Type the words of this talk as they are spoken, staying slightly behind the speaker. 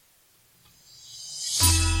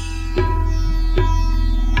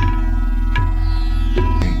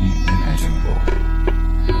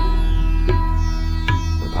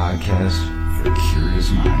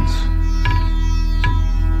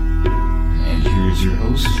is your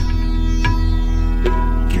host,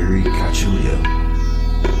 Gary Cacciolillo.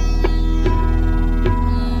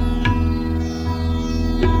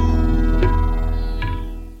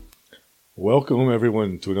 Welcome,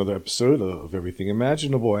 everyone, to another episode of Everything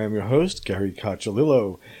Imaginable. I am your host, Gary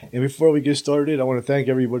Cacciolillo. And before we get started, I want to thank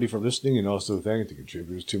everybody for listening and also thank the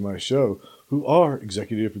contributors to my show, who are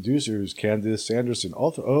executive producers Candace Sanderson,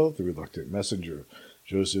 author of The Reluctant Messenger,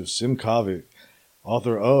 Joseph Simkovic,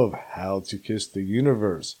 author of How to Kiss the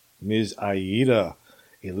Universe, Ms. Aida,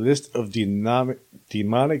 A List of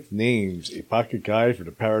Demonic Names, a pocket guide for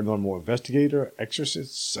the paranormal investigator,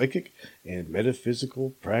 exorcist, psychic, and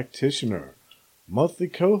metaphysical practitioner. Monthly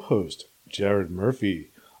co-host, Jared Murphy,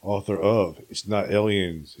 author of It's Not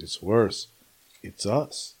Aliens, It's Worse, It's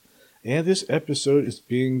Us. And this episode is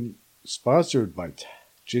being sponsored by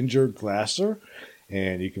Ginger Glasser,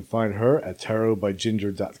 and you can find her at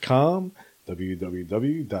tarotbyginger.com,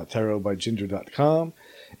 www.tarotbyginger.com,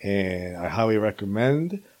 and I highly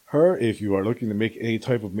recommend her if you are looking to make any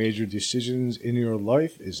type of major decisions in your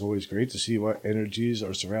life. It's always great to see what energies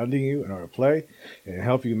are surrounding you and are at play and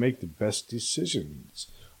help you make the best decisions.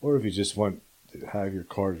 Or if you just want to have your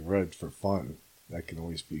cards read for fun, that can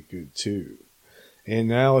always be good too. And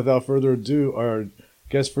now, without further ado, our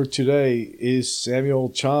guest for today is Samuel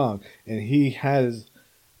Chong, and he has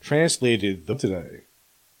translated them today.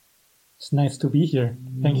 It's nice to be here.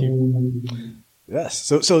 Thank you. Yes.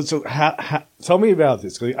 So, tell me about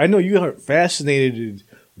this. I know you are fascinated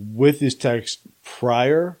with this text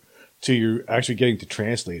prior to you actually getting to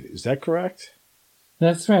translate it. Is that correct?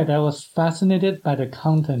 That's right. I was fascinated by the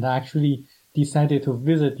content. I actually decided to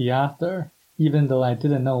visit the author, even though I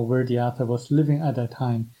didn't know where the author was living at that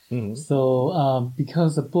time. Mm-hmm. So,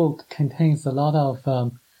 because the book contains a lot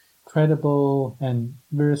of credible and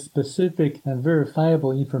very specific and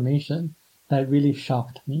verifiable information, that really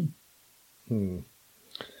shocked me.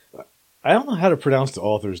 I don't know how to pronounce the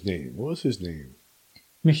author's name. What was his name?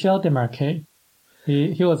 Michel Desmarquet.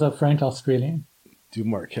 He was a French Australian.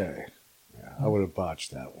 Desmarquet. Yeah, I would have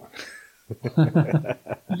botched that one.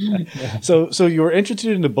 Yeah. So you were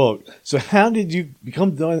interested in the book. So how did you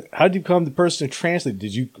become the person to translate?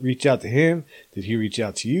 Did you reach out to him? Did he reach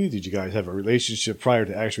out to you? Did you guys have a relationship prior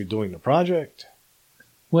to actually doing the project?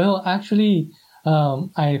 Well, actually,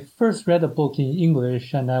 I first read the book in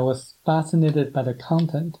English and I was fascinated by the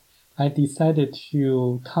content. I decided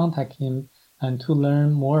to contact him and to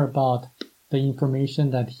learn more about the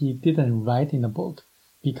information that he didn't write in the book.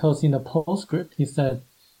 Because in the postscript, he said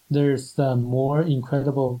there's more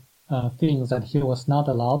incredible things that he was not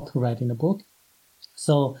allowed to write in the book.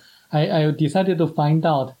 So I decided to find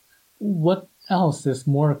out what else is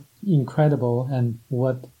more incredible and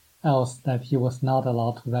what else that he was not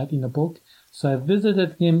allowed to write in the book. So I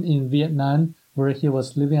visited him in Vietnam, where he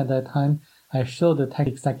was living at that time. I showed the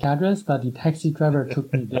exact address, but the taxi driver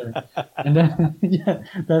took me there. And then, yeah,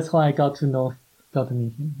 that's how I got to meet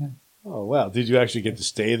him. Yeah. Oh, wow. Did you actually get to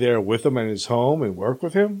stay there with him in his home and work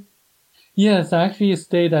with him? Yes, I actually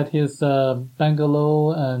stayed at his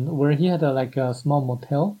bungalow, and where he had a small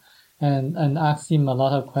motel, and asked him a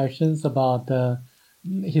lot of questions about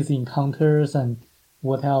his encounters and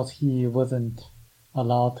what else he wasn't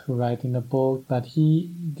allowed to write in the book, but he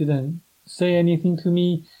didn't say anything to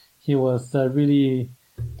me. He was really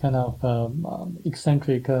kind of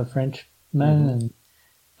eccentric Frenchman,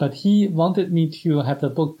 but he wanted me to have the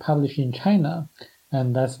book published in China,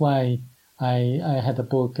 and that's why I had the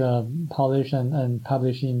book polished and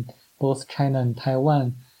published in both China and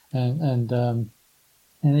Taiwan, and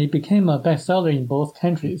it became a bestseller in both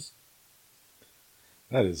countries.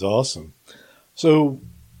 That is awesome. So,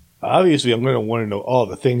 obviously, I'm going to want to know all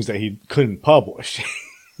the things that he couldn't publish.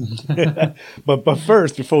 but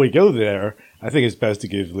first, before we go there, I think it's best to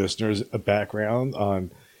give listeners a background on,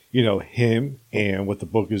 him and what the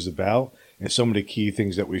book is about and some of the key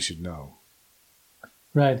things that we should know.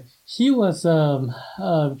 Right. He was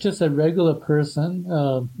just a regular person,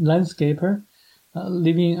 landscaper,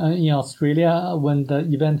 living in Australia when the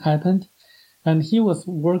event happened. And he was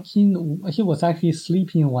actually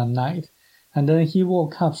sleeping one night. And then he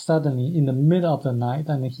woke up suddenly in the middle of the night,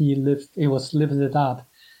 and he was lifted up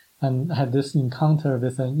and had this encounter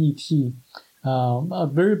with an ET, a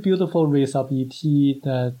very beautiful race of ET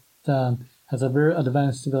that has a very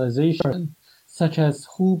advanced civilization, such as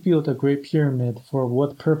who built a Great Pyramid, for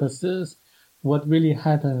what purposes, what really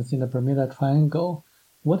happens in the Bermuda Triangle,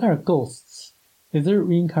 what are ghosts, is there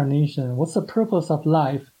reincarnation, what's the purpose of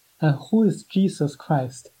life, and who is Jesus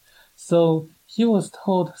Christ. So he was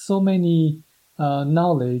taught so many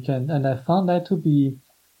knowledge, and I found that to be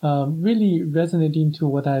really resonating to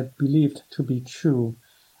what I believed to be true.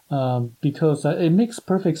 because it makes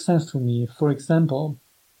perfect sense to me. For example,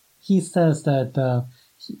 he says that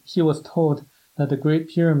he was told that the Great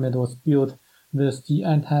Pyramid was built with the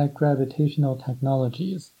anti-gravitational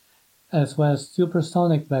technologies, as well as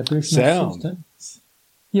supersonic vibrational Sound. system.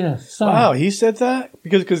 Yes, sound. Wow, he said that?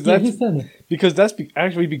 Because Yeah, that's, he said it. because that's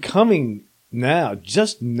actually becoming now,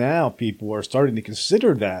 just now people are starting to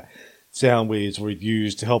consider that sound waves were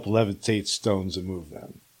used to help levitate stones and move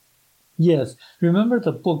them. Yes, remember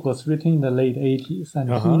the book was written in the late 80s, and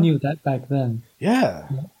he knew that back then. Yeah.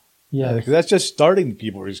 Yes. Because that's just starting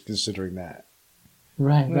people are considering that.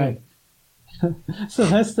 Right, right. So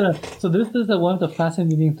this is one of the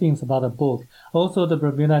fascinating things about the book. Also, the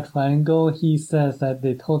Bermuda Triangle, he says that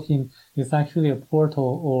they told him it's actually a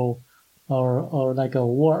portal or like a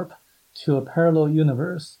warp to a parallel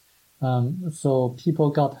universe. So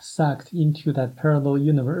people got sucked into that parallel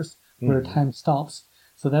universe where time stops.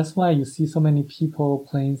 So that's why you see so many people,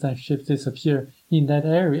 planes, and ships disappear in that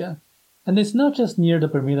area. And it's not just near the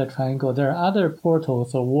Bermuda Triangle. There are other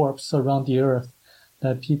portals or warps around the Earth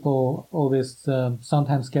that people always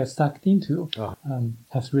sometimes get sucked into,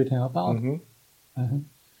 has written about.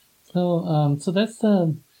 So that's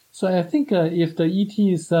so I think if the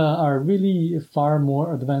ETs are really far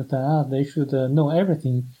more advanced than us, they should know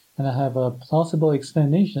everything and have a plausible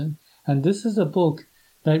explanation. And this is a book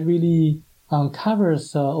that really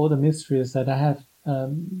uncovers all the mysteries that I have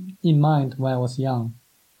in mind when I was young.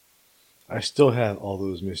 I still have all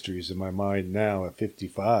those mysteries in my mind now at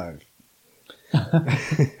 55.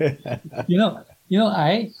 I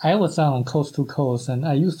was on Coast to Coast, and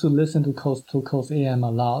I used to listen to Coast to Coast AM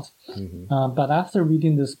a lot. But after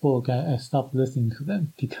reading this book, I stopped listening to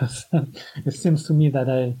them because it seems to me that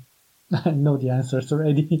I know the answers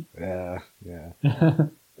already. Yeah.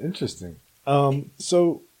 Interesting.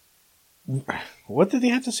 So what did they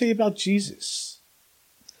have to say about Jesus?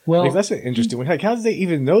 Well, that's an interesting one. How did they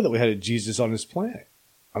even know that we had a Jesus on this planet?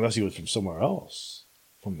 Unless he was from somewhere else,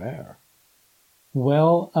 from there.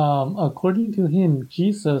 Well, according to him,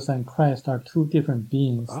 Jesus and Christ are two different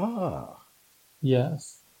beings.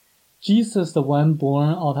 Yes. Jesus, the one born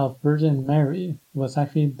out of Virgin Mary, was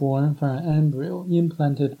actually born from an embryo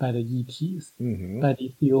implanted by the ETs, by the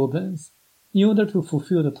Ethiopians, in order to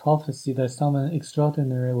fulfill the prophecy that someone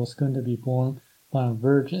extraordinary was going to be born from a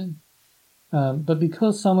virgin. But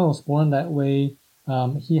because someone was born that way,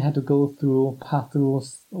 he had to pass through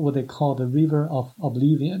what they call the river of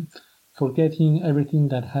oblivion, forgetting everything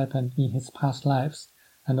that happened in his past lives,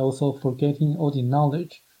 and also forgetting all the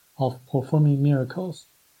knowledge of performing miracles.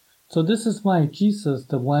 So this is why Jesus,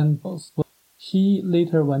 he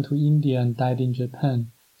later went to India and died in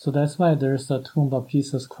Japan. So that's why there's a tomb of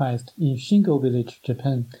Jesus Christ in Shingo Village,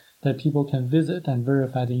 Japan, that people can visit and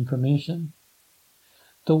verify the information.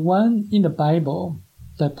 The one in the Bible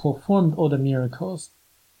that performed all the miracles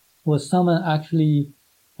was someone actually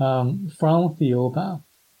from Ethiopia,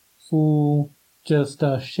 who just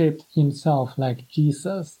shaped himself like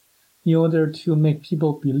Jesus in order to make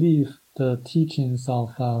people believe the teachings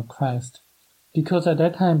of Christ. Because at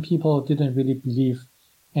that time, people didn't really believe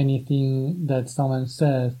anything that someone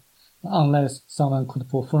said unless someone could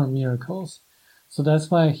perform miracles. So that's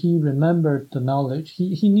why he remembered the knowledge.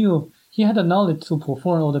 He knew he had the knowledge to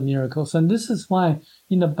perform all the miracles. And this is why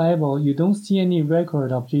in the Bible, you don't see any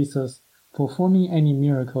record of Jesus performing any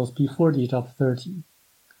miracles before the age of 30.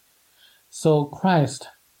 So Christ,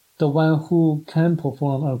 the one who can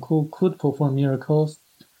perform or who could perform miracles,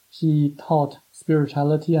 he taught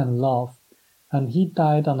spirituality and love. And he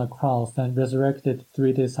died on the cross and resurrected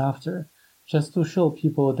 3 days after, just to show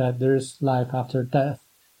people that there's life after death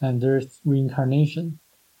and there's reincarnation.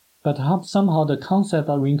 But somehow the concept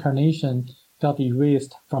of reincarnation got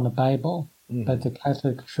erased from the Bible by the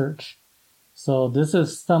Catholic Church. So this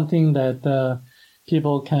is something that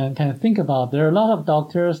people can think about. There are a lot of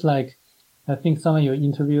doctors, like I think someone you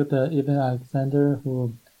interviewed, Ibn Alexander,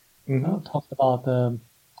 who talked about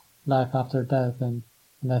life after death, and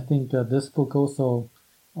I think this book also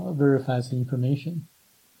verifies the information.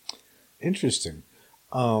 Interesting.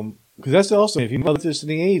 Because that's also, if you know this in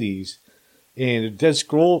the 80s, and the Dead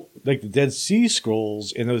Scroll, like the Dead Sea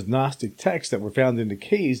Scrolls and those Gnostic texts that were found in the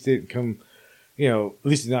caves didn't come, at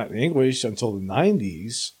least not in English until the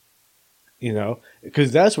 90s,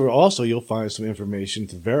 because that's where also you'll find some information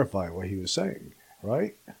to verify what he was saying,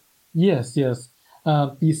 right? Yes.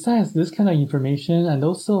 Besides this kind of information, and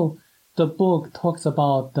also the book talks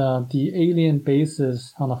about the alien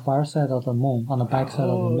bases on the far side of the moon, on the back side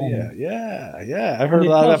of the moon. Yeah. I've heard a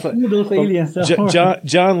lot of that. Who those aliens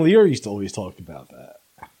John Lear used to always talk about that.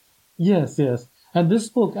 Yes. And this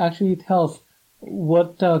book actually tells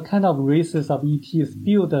what kind of races of ETs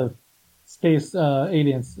build the space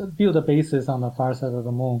aliens, build the bases on the far side of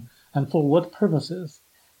the moon, and for what purposes.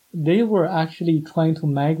 They were actually trying to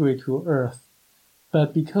migrate to Earth,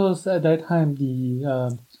 but because at that time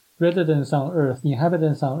the residents on Earth,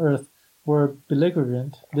 inhabitants on Earth, were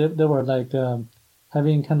belligerent, they were like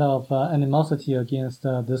having kind of animosity against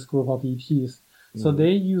this group of ETs. So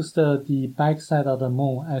they used the backside of the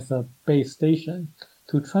moon as a base station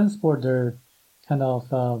to transport their kind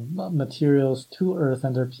of materials to Earth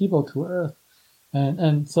and their people to Earth.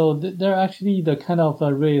 And so they're actually the kind of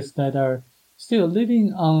race that are still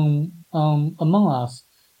living among us.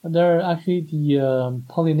 They're actually the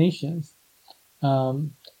Polynesians.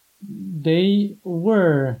 They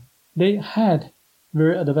had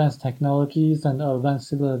very advanced technologies and advanced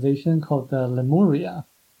civilization called the Lemuria.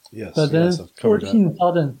 Yes, but then I've covered that.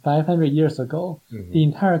 14,500 years ago, the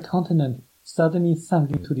entire continent suddenly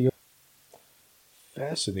sunk into the ocean.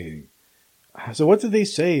 Fascinating. So what did they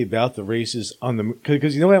say about the races on the moon?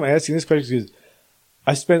 Because you know why I'm asking this question? Because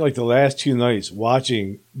I spent like the last 2 nights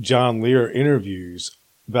watching John Lear interviews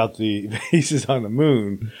about the races on the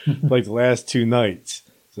moon, like the last 2 nights.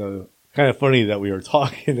 So kind of funny that we were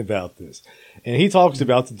talking about this. And he talks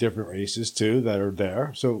about the different races too that are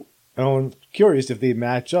there. So I'm curious if they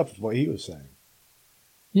match up with what he was saying.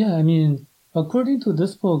 Yeah, I mean, according to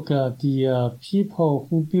this book, the people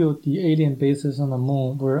who built the alien bases on the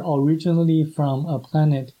moon were originally from a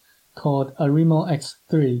planet called Arimo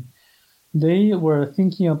X3. They were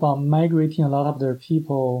thinking about migrating a lot of their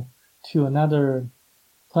people to another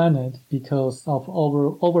planet because of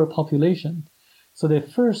overpopulation. So they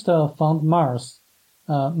first found Mars.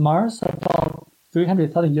 Mars, about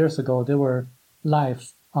 300,000 years ago, there were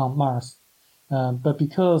lives on Mars. But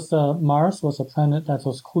because Mars was a planet that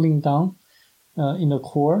was cooling down in the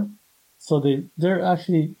core, so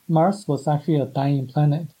Mars was actually a dying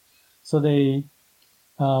planet. So they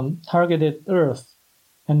targeted Earth,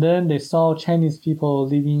 and then they saw Chinese people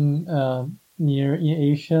living near in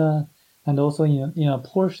Asia, and also in a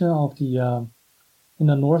portion of the in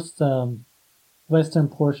the north western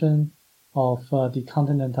portion of the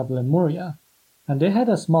continent of Lemuria, and they had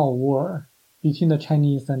a small war between the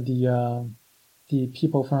Chinese and the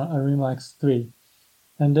people from Arima X3.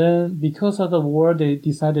 And then because of the war, they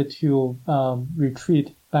decided to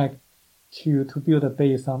retreat back to build a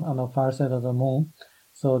base on the far side of the moon.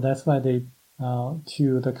 So that's why they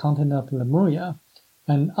to the continent of Lemuria.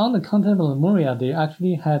 And on the continent of Lemuria, they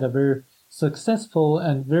actually had a very successful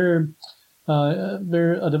and very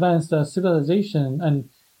advanced civilization,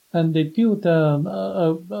 and they built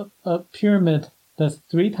a pyramid that's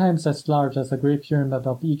 3 times as large as the Great Pyramid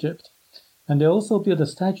of Egypt. And they also built the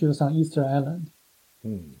statues on Easter Island.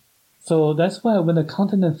 So that's why when the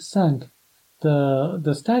continent sank,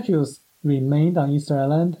 the statues remained on Easter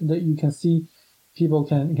Island. That you can see people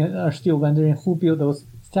are still wondering who built those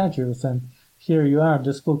statues. And here you are.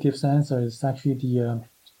 This book gives the answer. It's actually the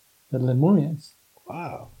Lemurians.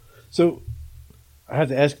 Wow. So I have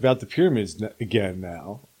to ask about the pyramids again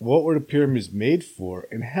now. What were the pyramids made for,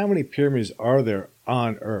 and how many pyramids are there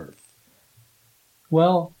on Earth?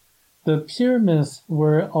 Well, the pyramids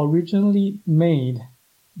were originally made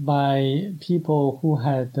by people who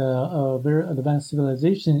had a very advanced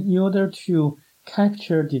civilization in order to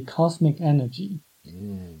capture the cosmic energy.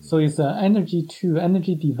 So it's an energy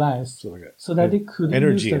device, so that they could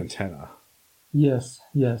energy use antenna. Yes,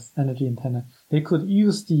 energy antenna. They could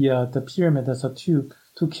use the pyramid as a tube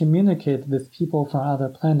to communicate with people from other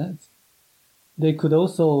planets. They could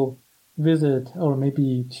also visit or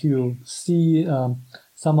maybe to see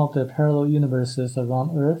some of the parallel universes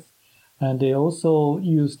around Earth. And they also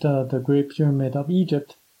used the Great Pyramid of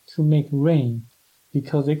Egypt to make rain,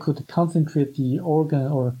 because they could concentrate the organ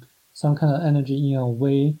or some kind of energy in a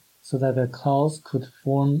way so that the clouds could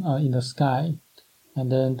form in the sky,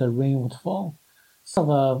 and then the rain would fall.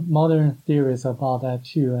 Some modern theories about that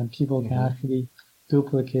too, and people can actually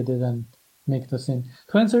duplicate it and make the same.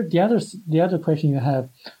 To answer the other question you have,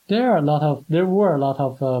 there were a lot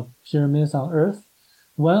of pyramids on Earth.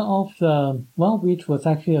 One of which was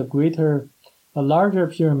actually a larger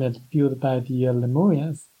pyramid built by the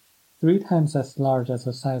Lemurians, 3 times as large as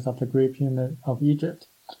the size of the Great Pyramid of Egypt.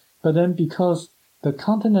 But then because the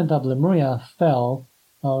continent of Lemuria fell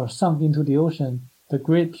or sunk into the ocean, the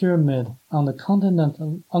Great Pyramid on the continent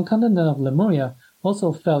of Lemuria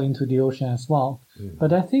also fell into the ocean as well.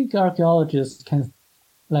 But I think archaeologists can,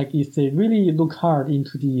 if they really look hard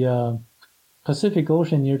into the Pacific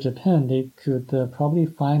Ocean near Japan, they could probably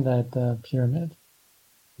find that pyramid.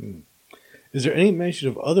 Is there any mention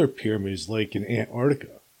of other pyramids like in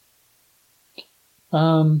Antarctica?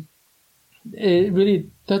 it really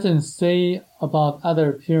doesn't say about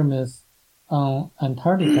other pyramids on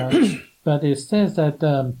Antarctica, but it says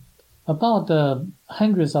that about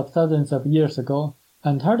hundreds of thousands of years ago,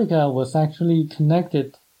 Antarctica was actually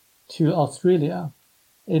connected to Australia.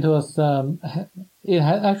 It was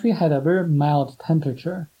actually had a very mild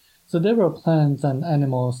temperature, so there were plants and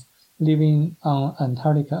animals living on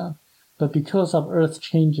Antarctica. But because of Earth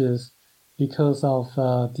changes, because of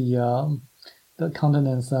the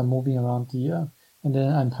continents moving around and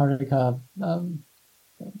then Antarctica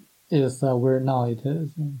is where now it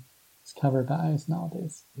is. It's covered by ice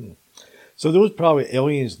nowadays. So there was probably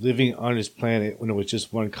aliens living on this planet when it was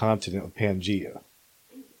just one continent of Pangea.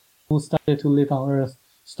 Who started to live on Earth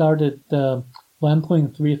started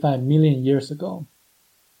 1.35 million years ago.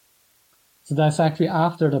 So that's actually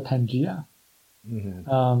after the Pangea.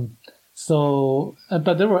 Mm-hmm.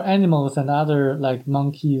 But there were animals and other like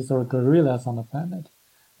monkeys or gorillas on the planet.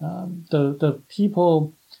 The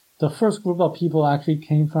first group of people actually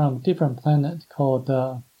came from a different planet called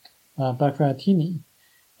Bacratini.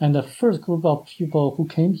 And the first group of people who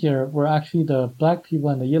came here were actually the black people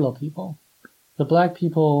and the yellow people. The black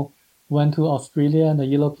people went to Australia and the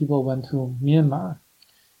yellow people went to Myanmar.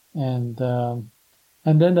 And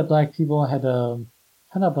then the black people had a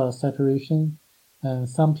kind of a separation, and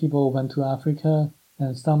some people went to Africa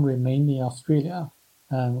and some remained in Australia,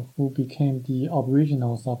 and who became the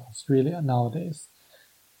aboriginals of Australia nowadays.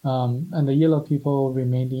 And the yellow people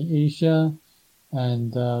remained in Asia,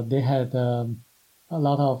 and they had a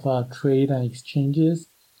lot of trade and exchanges.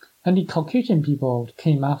 And the Caucasian people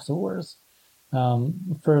came afterwards.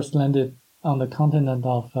 First landed on the continent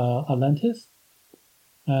of Atlantis.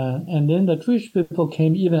 And then the Jewish people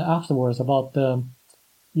came even afterwards, about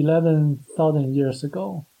 11,000 years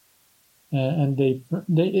ago. And they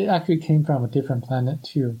actually came from a different planet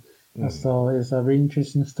too. So it's a very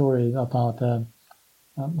interesting story about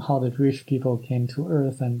how the Jewish people came to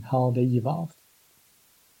Earth and how they evolved.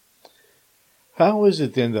 How is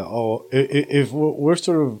it then that if we're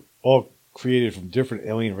sort of all created from different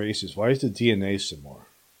alien races, why is the DNA similar?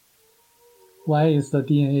 Why is the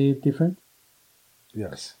DNA different?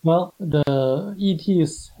 Yes. Well, the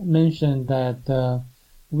ETs mentioned that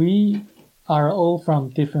we are all from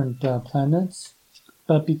different planets,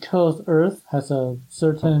 but because Earth has a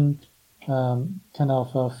certain kind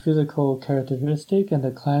of physical characteristic, and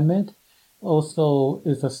the climate also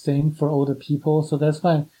is the same for all the people, so that's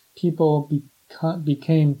why people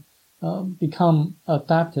become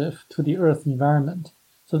adaptive to the Earth environment.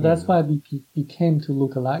 So that's why we became to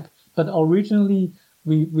look alike. But originally,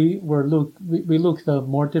 we looked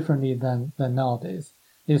more differently than nowadays.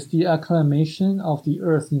 It's the acclimation of the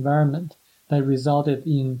Earth environment that resulted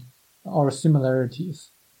in our similarities.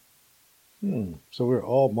 So we're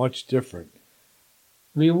all much different.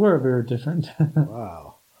 We were very different.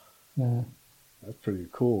 Wow. Yeah. That's pretty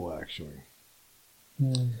cool, actually.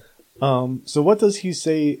 Yeah. So what does he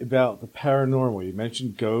say about the paranormal? You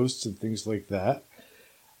mentioned ghosts and things like that.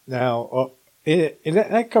 Now, and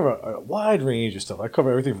I cover a wide range of stuff. I cover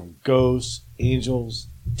everything from ghosts, angels,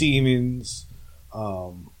 demons,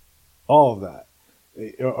 all of that.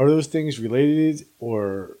 Are those things related,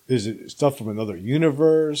 or is it stuff from another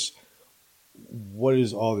universe? What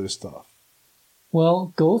is all this stuff?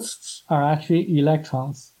 Well, ghosts are actually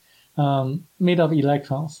electrons, made of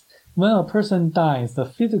electrons. When a person dies, the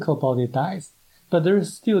physical body dies, but there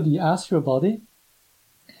is still the astral body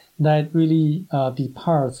that really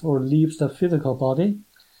departs or leaves the physical body.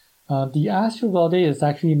 The astral body is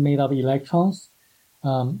actually made of electrons.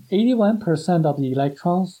 81% of the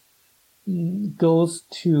electrons goes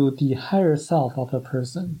to the higher self of the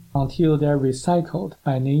person until they're recycled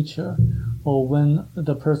by nature or when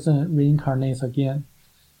the person reincarnates again.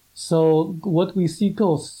 So what we see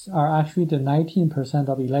ghosts are actually the 19%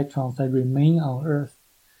 of electrons that remain on Earth.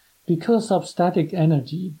 Because of static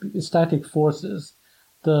energy, static forces,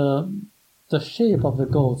 the shape of the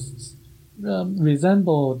ghosts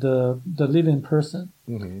resemble the living person.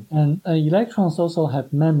 Mm-hmm. And electrons also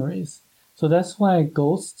have memories. So that's why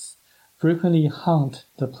ghosts frequently haunt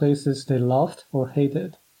the places they loved or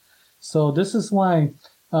hated. So this is why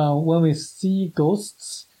when we see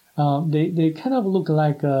ghosts, they kind of look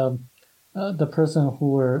like the person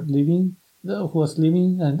who was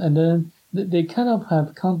living, and then they kind of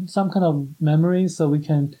have some kind of memory, so we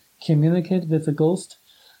can communicate with the ghost.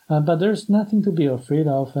 But there's nothing to be afraid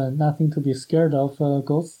of and nothing to be scared of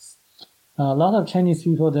ghosts. A lot of Chinese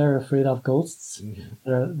people, they're afraid of ghosts.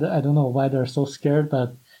 Mm-hmm. I don't know why they're so scared,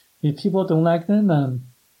 but if people don't like them,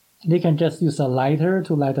 they can just use a lighter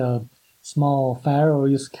to light a small fire or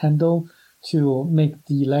use candle to make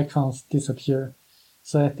the electrons disappear.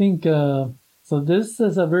 So I think so. This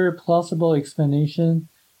is a very plausible explanation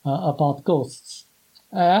about ghosts.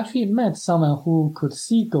 I actually met someone who could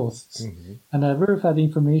see ghosts, and I verified the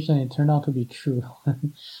information. It turned out to be true.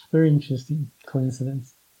 Very interesting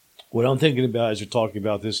coincidence. What I'm thinking about as you're talking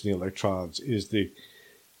about this in the electrons is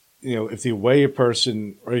if they weigh a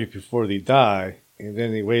person right before they die, and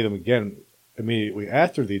then they weigh them again immediately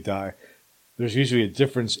after they die, there's usually a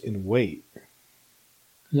difference in weight.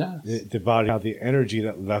 Yes. The body, the energy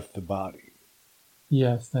that left the body.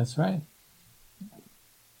 Yes, that's right.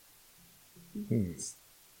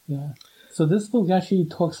 Yeah. So this book actually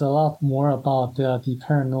talks a lot more about the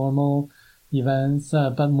paranormal events,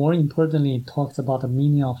 but more importantly, it talks about the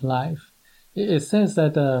meaning of life. It says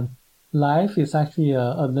that life is actually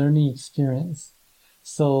a learning experience.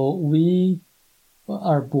 So we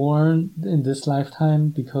are born in this lifetime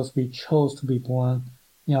because we chose to be born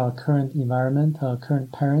in our current environment, our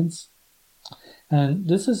current parents. And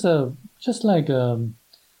this is just like a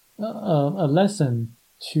lesson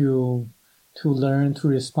to learn to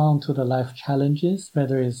respond to the life challenges,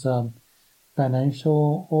 whether it's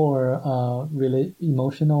financial or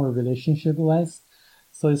emotional or relationship wise.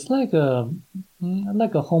 So it's like a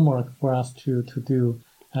homework for us to do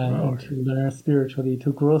and to learn spiritually,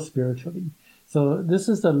 to grow spiritually. So this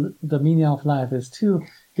is the meaning of life, is to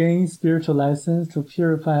gain spiritual lessons, to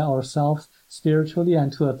purify ourselves spiritually,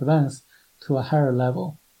 and to advance to a higher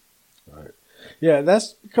level. Right. Yeah,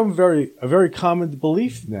 that's become a very common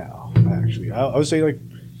belief now, actually. I would say like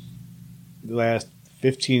the last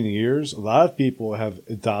 15 years, a lot of people have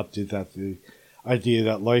adopted the idea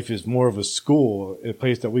that life is more of a school, a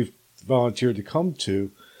place that we've volunteered to come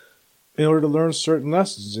to in order to learn certain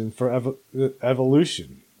lessons and for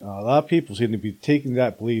evolution. A lot of people seem to be taking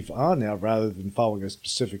that belief on now rather than following a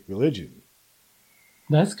specific religion.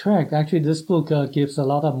 That's correct. Actually, this book gives a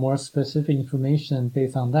lot of more specific information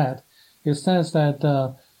based on that. It says that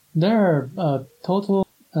there are total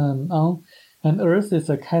and Earth is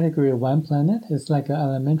a Category 1 planet. It's like an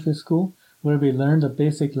elementary school where we learn the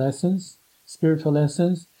basic lessons, spiritual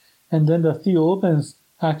lessons, and then the Theobans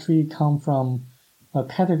actually come from a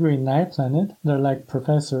Category 9 planet. They're like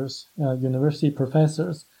professors, university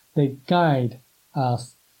professors. They guide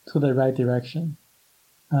us to the right direction,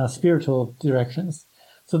 spiritual directions.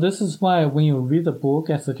 So this is why when you read the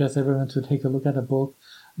book, I suggest everyone to take a look at the book,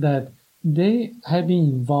 that they have been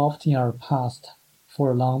involved in our past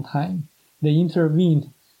for a long time. They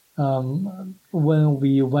intervened when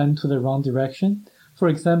we went to the wrong direction. For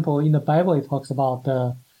example, in the Bible, it talks about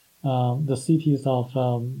the cities of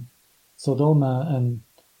Sodom and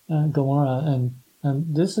Gomorrah, and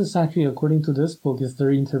this is actually, according to this book, is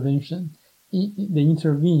their intervention. They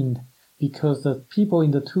intervened because the people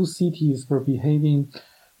in the two cities were behaving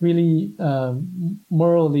really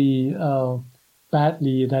morally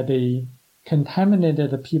badly, that they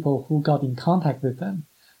contaminated the people who got in contact with them.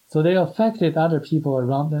 So they affected other people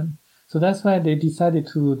around them. So that's why they decided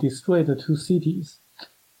to destroy the two cities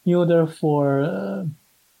in order for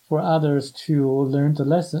others to learn the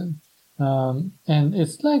lesson. And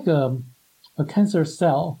it's like a cancer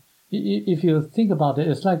cell. If you think about it,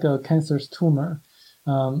 it's like a cancerous tumor.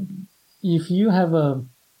 If you have a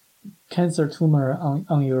cancer tumor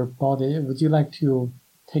on your body, would you like to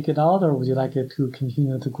take it out, or would you like it to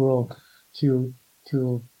continue to grow to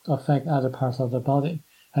affect other parts of the body?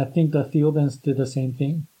 I think the Theobans did the same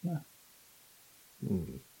thing. Yeah.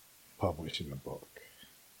 Publishing a book.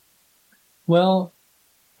 Well,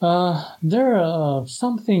 there are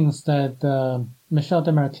some things that Michel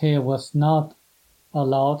Desmarquet was not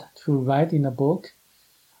allowed to write in a book.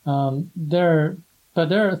 But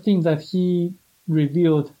there are things that he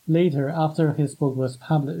revealed later after his book was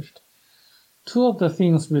published. Two of the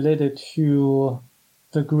things related to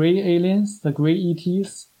the gray aliens, the gray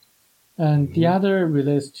ETs, and the other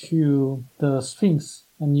relates to the Sphinx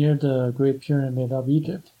near the Great Pyramid of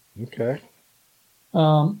Egypt. Okay.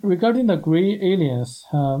 Regarding the gray aliens,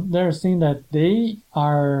 they're saying that they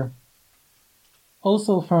are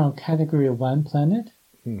also from a Category 1 planet.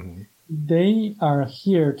 Mm-hmm. They are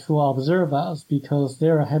here to observe us because they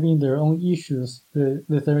are having their own issues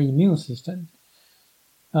with their immune system.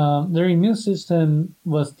 Their immune system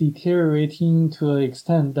was deteriorating to a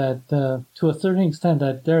certain extent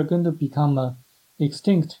that they're going to become an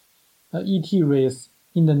extinct ET race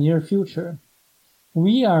in the near future.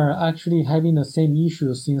 We are actually having the same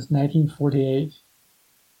issue since 1948.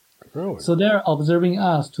 Really? So they're observing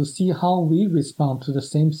us to see how we respond to the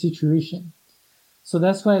same situation. So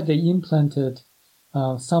that's why they implanted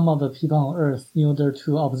some of the people on Earth in order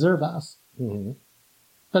to observe us. Mm-hmm.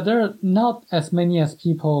 But there are not as many as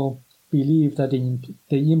people believe that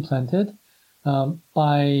they implanted.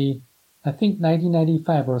 By I think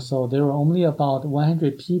 1995 or so, there were only about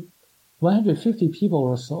 150 people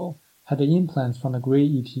or so had the implants from the gray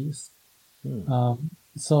ETs.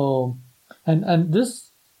 So, and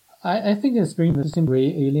this, I think it's very interesting gray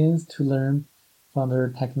aliens to learn from their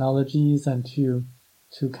technologies and to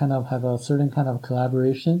kind of have a certain kind of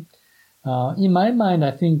collaboration. In my mind,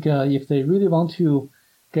 I think if they really want to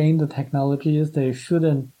gain the technologies, they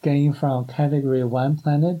shouldn't gain from Category 1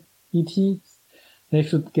 planet ETs. They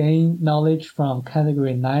should gain knowledge from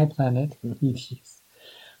Category 9 planet ETs.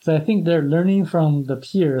 So I think they're learning from the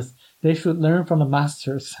peers. They should learn from the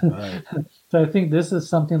masters. Right. So I think this is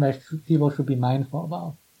something that people should be mindful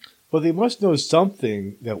about. But they must know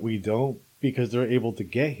something that we don't because they're able to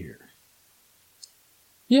get here.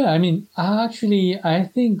 Yeah, I mean, actually, I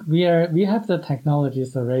think we have the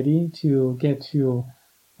technologies already to get to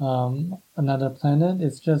another planet.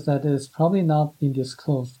 It's just that it's probably not been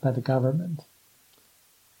disclosed by the government.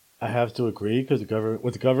 I have to agree because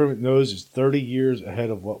what the government knows is 30 years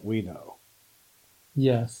ahead of what we know.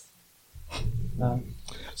 Yes.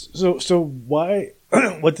 So why?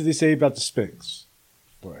 What did they say about the Sphinx?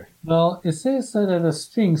 Boy. Well, it says that the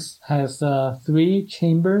Sphinx has 3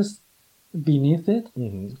 chambers beneath it.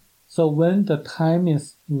 Mm-hmm. So when the time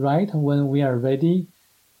is right, when we are ready,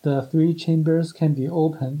 the 3 chambers can be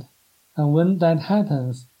opened. And when that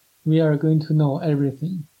happens, we are going to know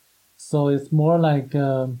everything. So it's more like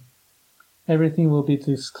everything will be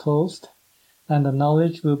disclosed and the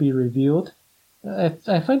knowledge will be revealed.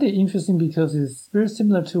 I find it interesting because it's very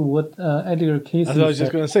similar to what Edgar Cayce said. I was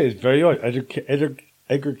just going to say, it's very odd.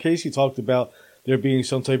 Edgar Cayce talked about there being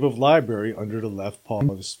some type of library under the left paw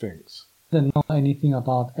of the Sphinx. Didn't know anything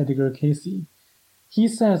about Edgar Cayce. He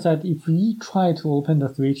says that if we try to open the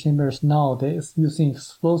 3 chambers nowadays using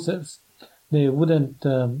explosives, they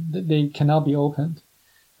cannot be opened.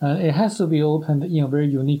 It has to be opened in a very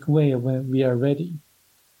unique way when we are ready.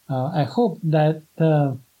 I hope that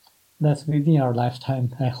that's within our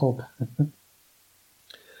lifetime. I hope.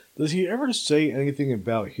 Does he ever say anything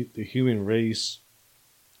about the human race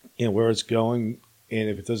and where it's going? And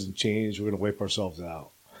if it doesn't change, we're going to wipe ourselves out.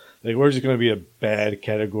 Like, we're just going to be a bad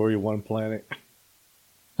Category 1 planet,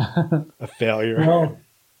 a failure. Well,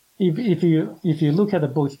 if you look at the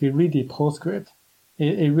book, if you read the postscript,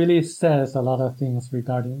 it really says a lot of things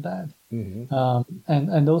regarding that. Mm-hmm.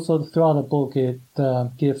 And also throughout the book, it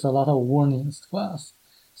gives a lot of warnings to us,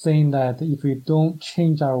 saying that if we don't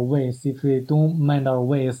change our ways, if we don't mend our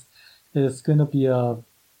ways, it's going to be a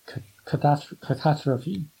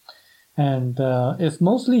catastrophe. And it's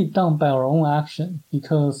mostly done by our own action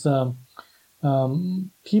because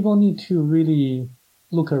people need to really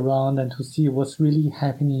look around and to see what's really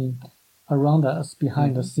happening around us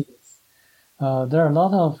behind the scenes. There are a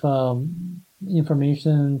lot of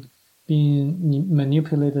information being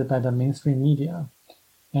manipulated by the mainstream media.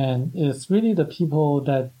 And it's really the people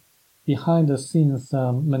that behind the scenes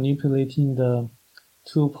manipulating the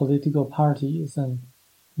 2 political parties. And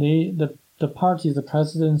the parties, the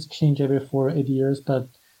presidents change every 4 or 8 years, but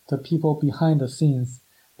the people behind the scenes,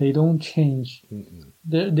 they don't change.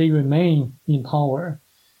 They remain in power.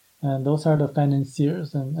 And those are the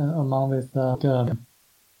financiers. And among with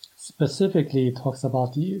specifically talks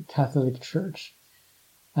about the Catholic Church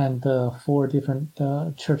and the 4 different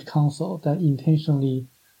church councils that intentionally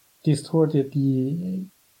distorted the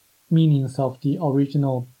meanings of the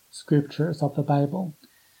original scriptures of the Bible.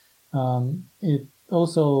 It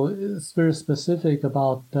also is very specific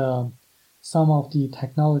about some of the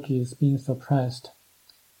technologies being suppressed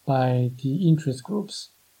by the interest groups.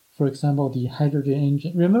 For example, the hydrogen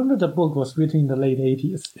engine. Remember, the book was written in the late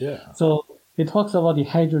 80s. Yeah. So it talks about the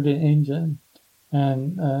hydrogen engine,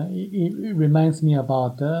 and it reminds me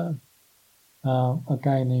about a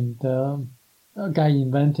guy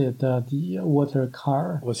invented the water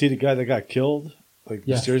car. Was he the guy that got killed? Like,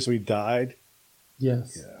 yes. Mysteriously died?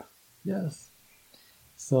 Yes. Yeah. Yes.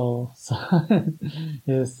 So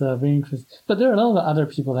it's very interesting. But there are a lot of other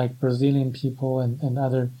people, like Brazilian people and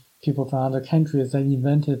other people from other countries that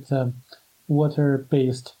invented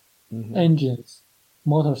water-based engines,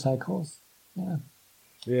 motorcycles. Yeah.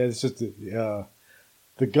 Yeah, it's just the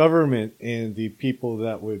government and the people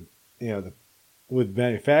that would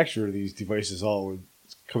manufacture these devices all would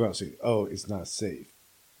come out and say, "Oh, it's not safe."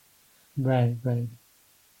 Right.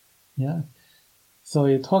 Yeah. So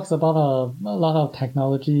it talks about a lot of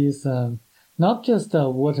technologies, not just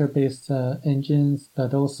water-based engines,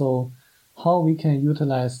 but also how we can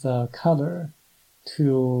utilize color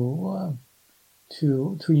to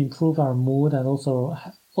improve our mood and also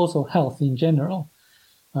health in general.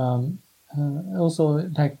 Also,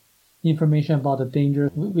 like information about the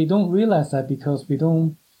danger. We don't realize that because we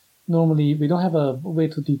don't have a way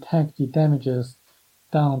to detect the damages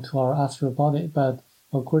down to our astral body. But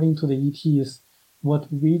according to the ETs,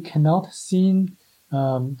 what we cannot see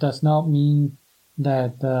does not mean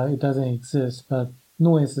that it doesn't exist. But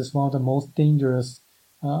noise is one of the most dangerous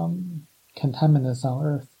contaminants on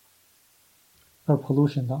Earth, or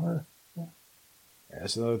pollution on Earth. Yeah.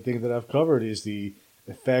 That's another thing that I've covered is the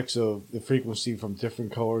effects of the frequency from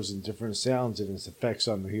different colors and different sounds and its effects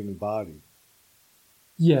on the human body.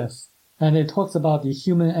 Yes, and it talks about the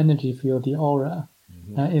human energy field, the aura.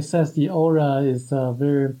 It says the aura is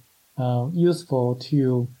very useful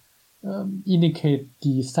to indicate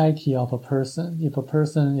the psyche of a person. If a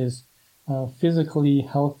person is physically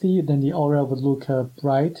healthy, then the aura would look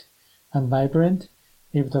bright and vibrant.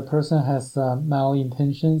 If the person has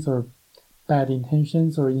malintentions or bad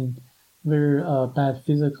intentions or in very bad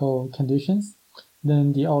physical conditions,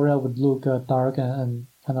 then the aura would look dark and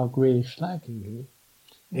kind of grayish-like. Mm-hmm.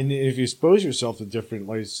 And if you expose yourself to different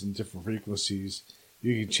lights and different frequencies,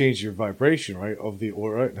 you can change your vibration, right, of the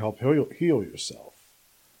aura and help heal yourself.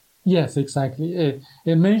 Yes, exactly.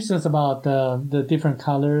 It mentions about the different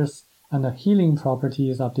colors and the healing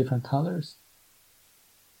properties of different colors.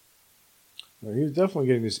 Well, he was definitely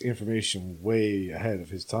getting this information way ahead of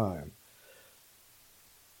his time.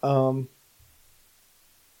 So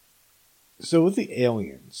with the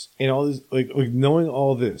aliens and all this, like knowing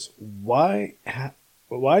all this, why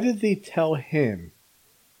did they tell him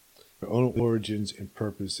their own origins and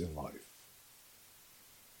purpose in life?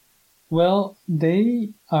 Well,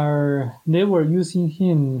 they were using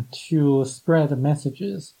him to spread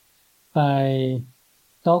messages by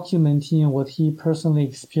documenting what he personally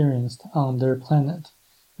experienced on their planet.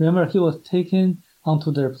 Remember, he was taken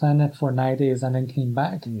onto their planet for 9 days and then came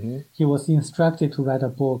back. Mm-hmm. He was instructed to write a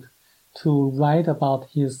book, to write about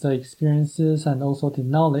his experiences and also the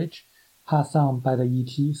knowledge passed on by the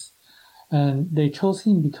ETs. And they chose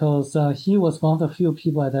him because he was one of the few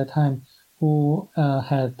people at that time who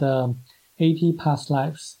had 80 past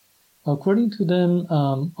lives. According to them,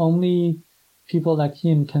 only people like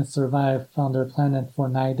him can survive on their planet for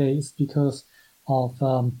 9 days because of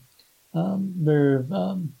very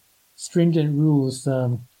stringent rules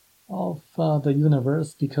of the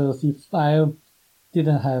universe. Because if I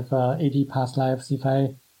didn't have 80 past lives, if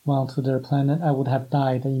I went to their planet, I would have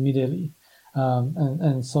died immediately.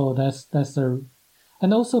 And so that's the,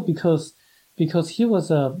 and also because he was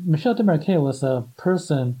Michel Desmarquet was a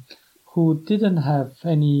person who didn't have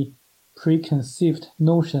any preconceived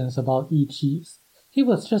notions about ETs. He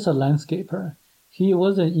was just a landscaper. He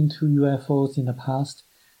wasn't into UFOs in the past,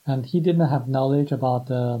 and he didn't have knowledge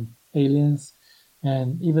about aliens.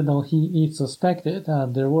 And even though he suspected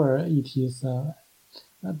there were ETs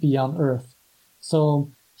beyond Earth,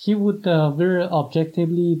 so he would very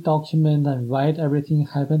objectively document and write everything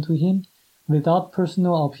happened to him without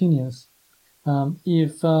personal opinions.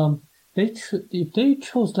 If they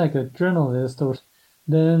chose like a journalist,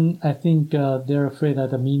 then I think they're afraid that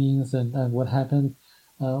the meanings and what happened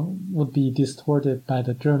would be distorted by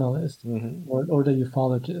the journalist or the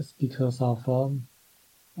ufologist because of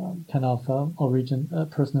kind of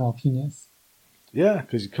personal opinions. Yeah,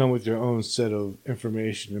 because you come with your own set of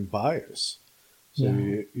information and bias. So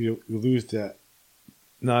you lose that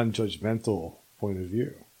non-judgmental point of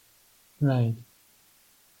view. Right.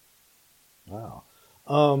 Wow.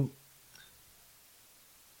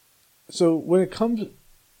 So when it comes,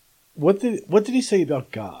 what did he say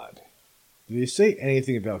about God? Did he say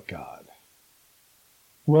anything about God?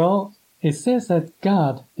 Well, it says that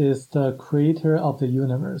God is the creator of the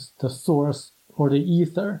universe, the source or the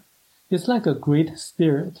ether. It's like a great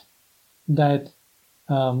spirit that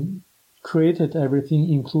created everything,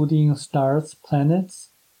 including stars, planets,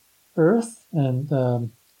 Earth,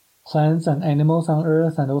 and plants and animals on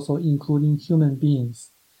Earth, and also including human beings.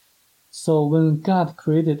 So when God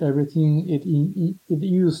created everything, it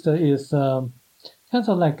used its kind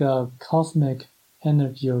of like a cosmic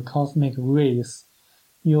energy or cosmic rays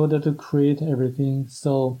in order to create everything.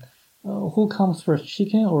 So who comes first,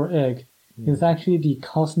 chicken or egg? It's actually the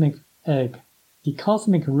cosmic egg, the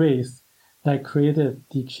cosmic rays that created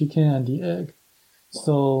the chicken and the egg.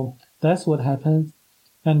 So that's what happened.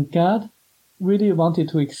 And God really wanted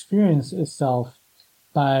to experience itself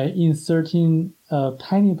by inserting a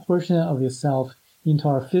tiny portion of itself into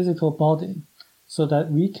our physical body so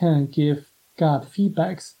that we can give God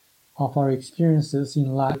feedbacks of our experiences in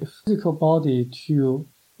life. Physical body to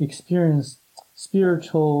experience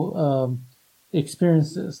spiritual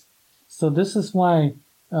experiences. So this is why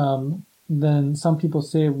then some people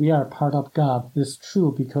say we are part of God. It's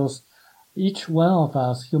true because each one of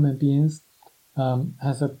us human beings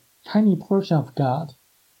has a tiny portion of God,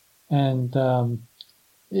 and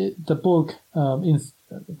the book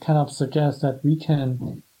kind of suggests that we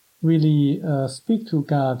can really speak to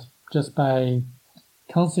God just by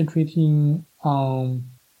concentrating on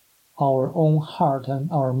our own heart and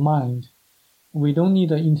our mind. We don't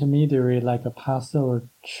need an intermediary like a pastor or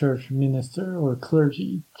church minister or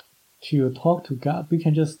clergy to talk to God. We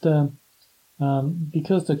can just,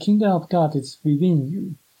 because the kingdom of God is within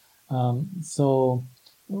you, so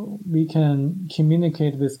we can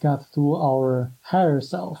communicate with God through our higher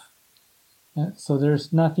self. So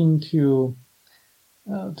there's nothing to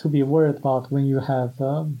be worried about when you have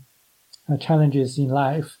challenges in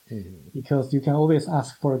life, because you can always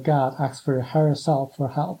ask for God, ask for your higher self for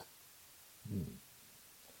help.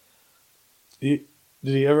 Did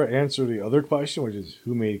he ever answer the other question, which is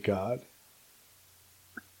who made God?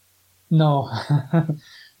 No.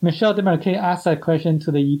 Michel Desmarquet asked that question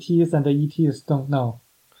to the ETs, and the ETs don't know.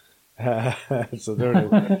 So they're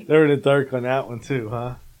in the dark on that one too,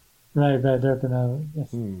 huh? Right, they're gonna,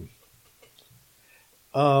 yes.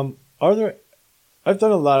 Are there? I've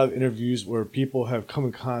done a lot of interviews where people have come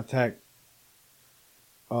in contact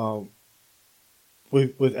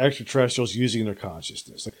with extraterrestrials using their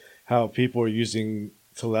consciousness, like how people are using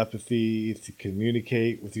telepathy to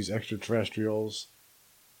communicate with these extraterrestrials.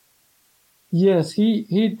 Yes,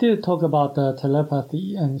 he did talk about the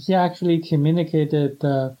telepathy, and he actually communicated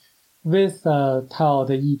with Tao,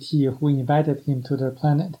 the ET, who invited him to their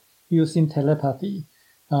planet, using telepathy.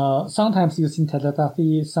 Sometimes using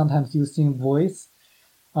telepathy, sometimes using voice.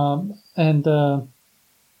 And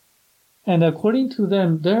according to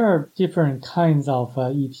them, there are different kinds of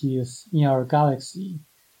ETs in our galaxy.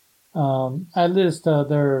 At least there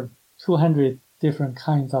are 200 different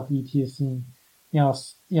kinds of ETs in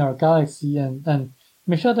our galaxy, and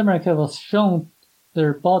Michel Desmarquet was shown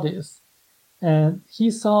their bodies, and he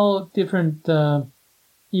saw different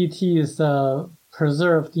ETs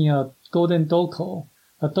preserved in a golden doko.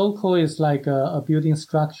 A doko is like a building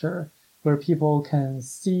structure where people can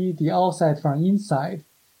see the outside from inside,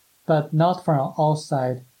 but not from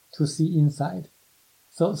outside to see inside.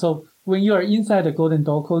 So when you are inside the golden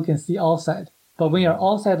doko, you can see outside, but when you're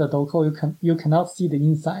outside the doko, you cannot see the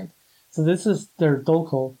inside. So this is their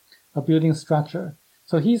doko, a building structure.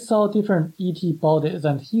 So he saw different ET bodies,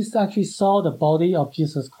 and he actually saw the body of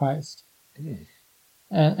Jesus Christ.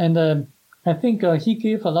 And I think he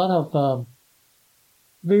gave a lot of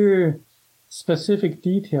very specific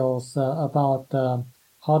details about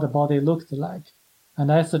how the body looked like.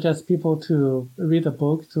 And I suggest people to read the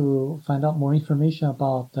book to find out more information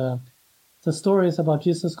about the stories about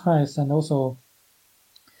Jesus Christ, and also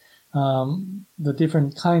the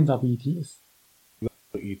different kinds of ETs.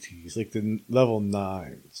 ETs, like the level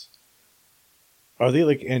 9s. Are they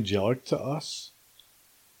like angelic to us?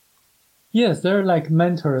 Yes, they're like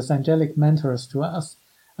mentors, angelic mentors to us.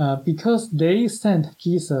 Because they sent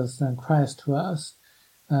Jesus and Christ to us,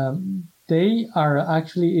 they are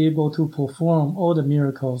actually able to perform all the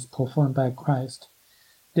miracles performed by Christ.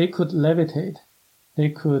 They could levitate. They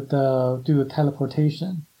could do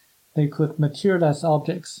teleportation. They could materialize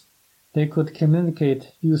objects. They could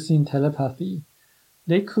communicate using telepathy.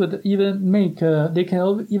 They could even make a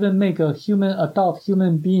adult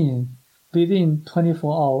human being within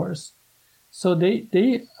 24 hours. So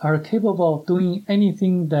they are capable of doing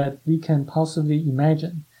anything that we can possibly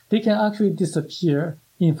imagine. They can actually disappear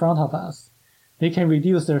in front of us. They can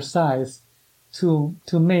reduce their size to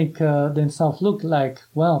make themselves look like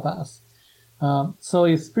one of us. So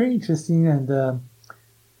it's very interesting, and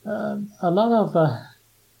a lot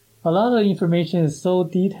of information is so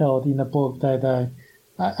detailed in the book that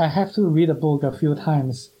I have to read the book a few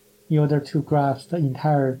times in order to grasp the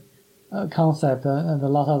entire concept and a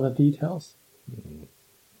lot of the details.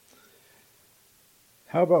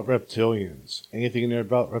 How about reptilians? Anything in there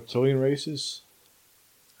about reptilian races?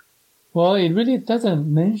 Well, it really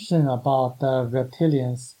doesn't mention about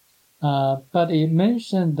reptilians, but it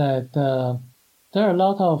mentioned that there are a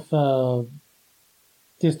lot of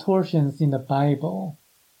distortions in the Bible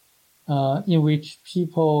in which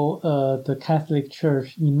people, the Catholic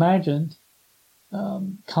Church, imagined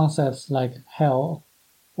concepts like hell,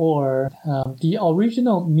 or the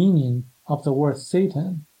original meaning of the word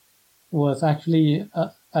Satan was actually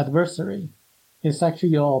adversary. It's actually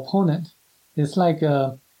your opponent. It's like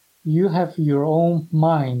you have your own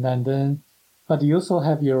mind, but you also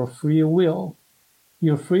have your free will.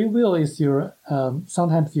 Your free will is your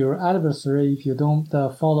sometimes your adversary if you don't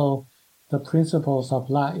follow the principles of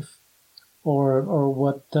life, or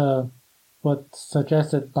what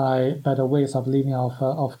suggested by the ways of living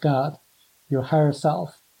of God. your higher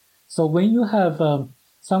self. So when you have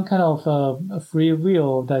some kind of free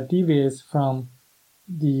will that deviates from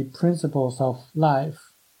the principles of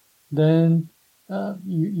life, then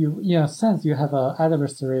you in a sense you have an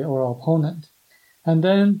adversary or opponent. And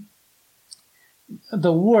then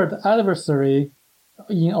the word adversary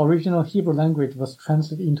in original Hebrew language was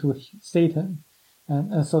translated into Satan.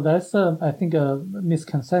 And so that's, I think, a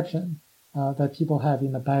misconception that people have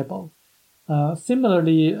in the Bible.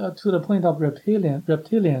 Similarly, to the point of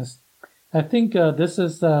reptilians, I think this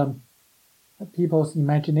is people's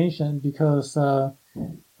imagination, because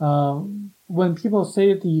when people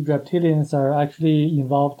say the reptilians are actually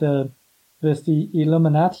involved with the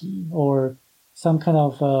Illuminati or some kind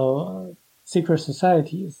of secret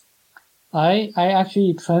societies, I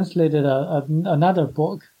actually translated another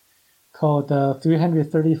book called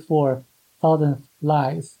 334,000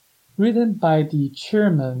 Lies, written by the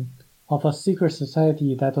chairman of a secret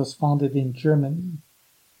society that was founded in Germany.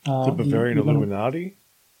 The Bavarian Illuminati?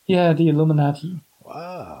 Yeah, the Illuminati.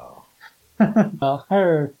 Wow.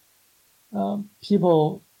 Higher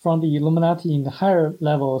people from the Illuminati in the higher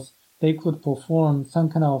levels, they could perform some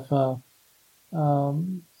kind of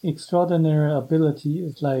extraordinary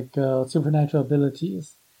abilities, like supernatural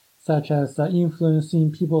abilities, such as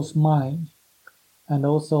influencing people's mind and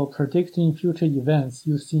also predicting future events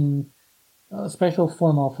using a special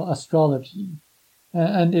form of astrology.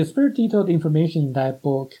 And it's very detailed information in that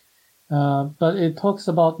book, but it talks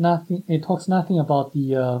nothing about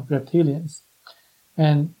the reptilians.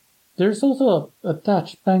 And there's also a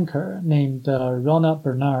Dutch banker named Ronald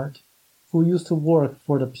Bernard, who used to work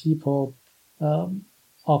for the people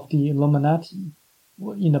of the Illuminati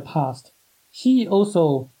in the past. He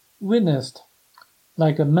also witnessed,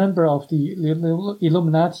 like a member of the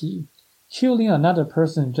Illuminati, killing another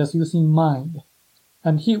person just using mind.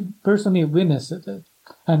 And he personally witnessed it.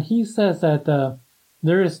 And he says that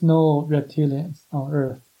there is no reptilians on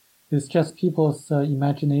Earth. It's just people's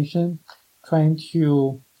imagination trying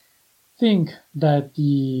to think that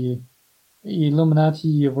the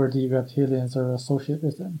Illuminati or the reptilians are associated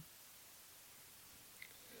with them.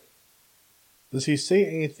 Does he say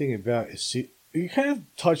anything about... You kind of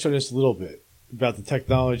touched on this a little bit, about the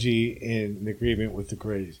technology in agreement with the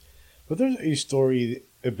Greys. But there's a story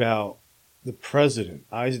about the president,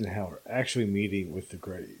 Eisenhower, actually meeting with the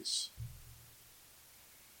Greys.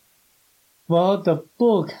 Well, the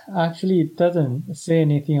book actually doesn't say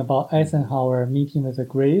anything about Eisenhower meeting with the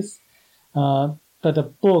Greys, but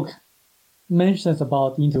the book mentions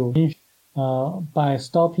about intervention by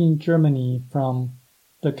stopping Germany from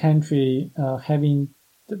the country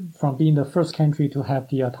from being the first country to have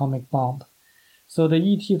the atomic bomb. So the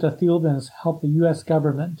ET of the Theobans helped the U.S.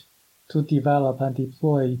 government to develop and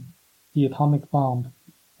deploy the atomic bomb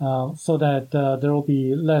so that there will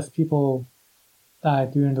be less people die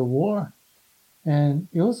during the war. And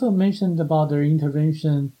you also mentioned about their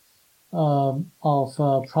intervention of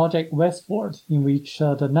Project Westport, in which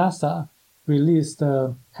the NASA released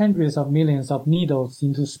hundreds of millions of needles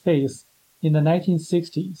into space in the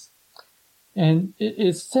 1960s. And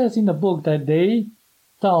it says in the book that they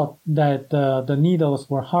thought that the needles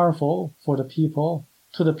were harmful for the people,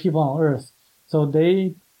 to the people on Earth. So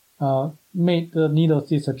they made the needles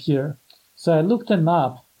disappear. So I looked them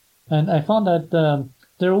up, and I found that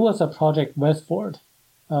there was a Project Westport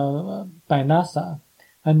by NASA.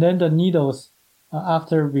 And then the needles,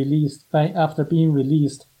 after being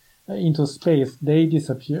released into space, they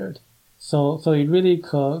disappeared. So it really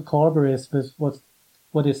corroborates with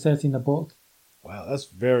what it says in the book. Wow, that's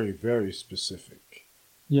very, very specific.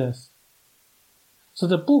 Yes. So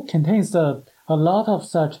the book contains a lot of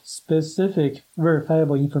such specific,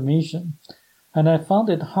 verifiable information, and I found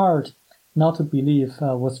it hard not to believe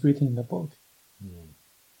what's written in the book.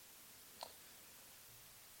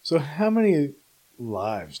 So how many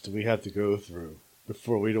lives do we have to go through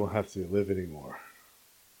before we don't have to live anymore?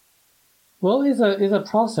 Well, it's a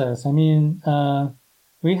process. I mean,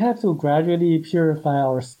 we have to gradually purify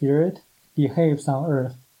our spirit, behaves on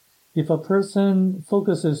Earth. If a person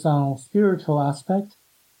focuses on spiritual aspect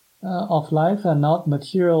of life and not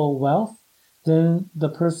material wealth, then the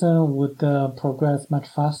person would progress much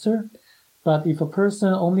faster. But if a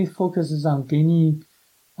person only focuses on gaining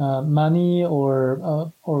money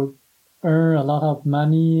or earn a lot of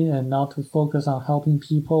money and not to focus on helping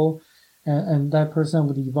people, and that person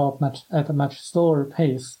would evolve at a much slower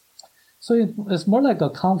pace. So it's more like a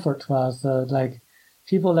comfort to us, like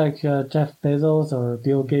people like Jeff Bezos or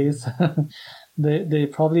Bill Gates, they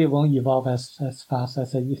probably won't evolve as fast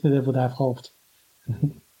as they would have hoped.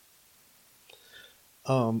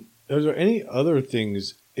 Are there any other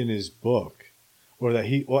things in his book or that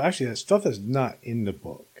actually that stuff that's not in the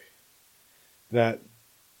book that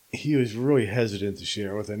he was really hesitant to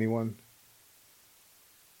share with anyone?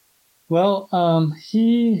 Well,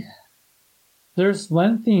 there's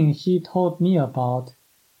one thing he told me about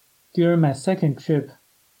during my second trip,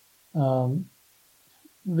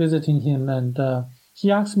 visiting him, and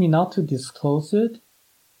he asked me not to disclose it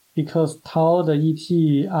because Tao the ET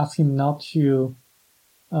asked him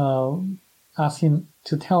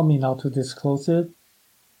to tell me not to disclose it.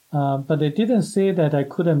 But they didn't say that I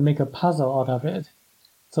couldn't make a puzzle out of it.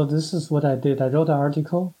 So this is what I did. I wrote an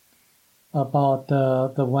article about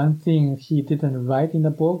the one thing he didn't write in the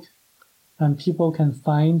book, and people can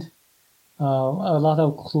find a lot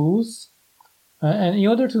of clues. And in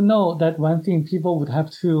order to know that one thing, people would have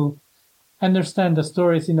to understand the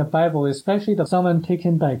stories in the Bible, especially the someone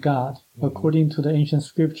taken by God, according to the ancient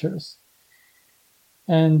scriptures.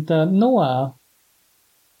 And Noah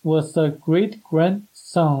was the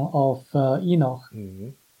great-grandson of Enoch. Mm-hmm.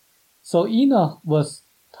 So Enoch was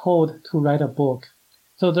told to write a book.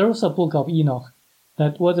 So there was a book of Enoch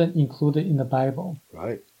that wasn't included in the Bible.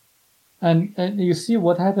 Right. And you see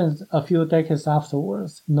what happens a few decades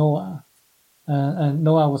afterwards, Noah. And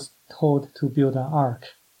Noah was told to build an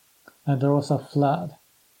ark. And there was a flood.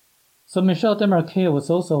 So Michel Desmarquet was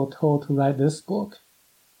also told to write this book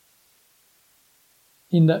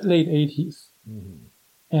in the late 80s. Mm-hmm.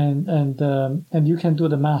 And you can do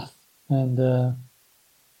the math and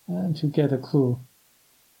to get a clue.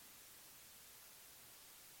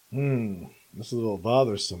 That's a little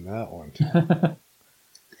bothersome, that one.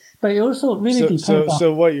 But it also really depends on...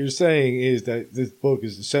 So what you're saying is that this book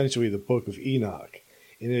is essentially the book of Enoch.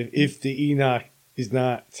 And if the Enoch is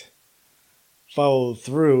not followed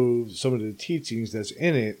through some of the teachings that's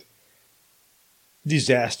in it,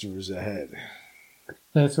 disaster is ahead.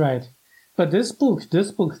 That's right. But this book,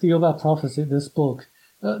 Theophile Prophecy,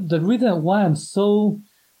 the reason why I'm so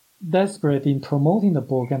desperate in promoting the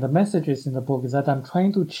book and the messages in the book is that I'm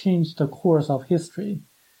trying to change the course of history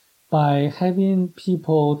by having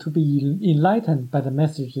people to be enlightened by the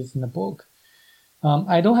messages in the book.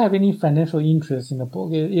 I don't have any financial interest in the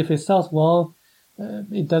book. If it sells well,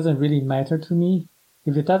 it doesn't really matter to me.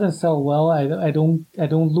 If it doesn't sell well, I don't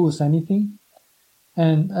lose anything.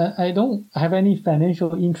 And I don't have any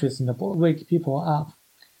financial interest in the book, wake people up.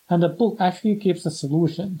 And the book actually gives a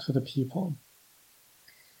solution to the people.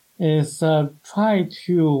 Is try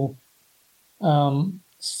to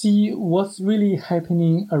see what's really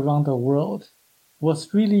happening around the world,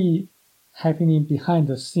 what's really happening behind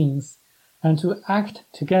the scenes, and to act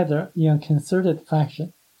together in a concerted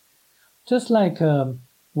fashion. Just like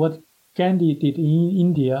what Gandhi did in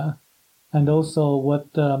India, and also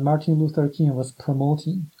what Martin Luther King was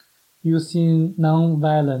promoting, using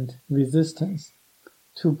nonviolent resistance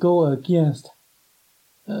to go against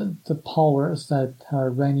the powers that are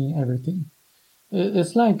running everything.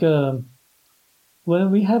 It's like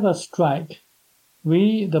when we have a strike,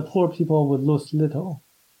 the poor people would lose little,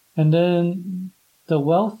 and then the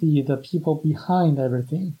wealthy, the people behind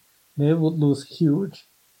everything, they would lose huge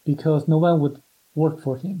because no one would work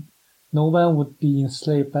for him. No one would be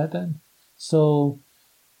enslaved by them. So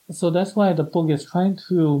that's why the book is trying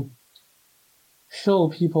to show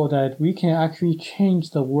people that we can actually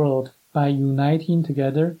change the world by uniting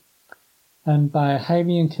together and by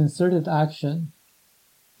having concerted action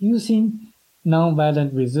using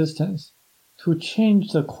nonviolent resistance to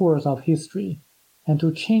change the course of history and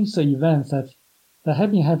to change the events that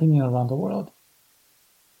have been happening around the world.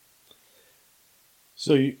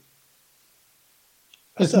 So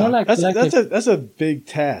that's a big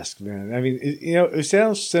task, man. I mean, it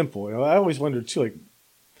sounds simple. I always wonder too, like,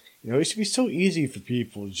 it should be so easy for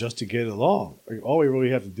people just to get along. Like, all we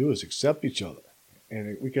really have to do is accept each other,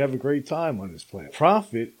 and we could have a great time on this planet.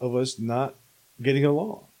 Profit of us not getting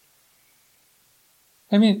along.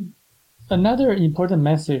 I mean, another important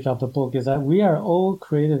message of the book is that we are all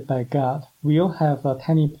created by God. We all have a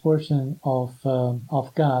tiny portion of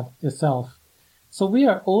God itself. So we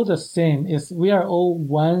are all the same. We are all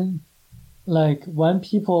one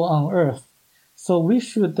people on earth. So we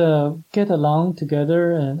should get along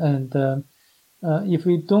together, and if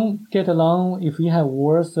we don't get along, if we have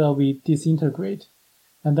wars, we disintegrate.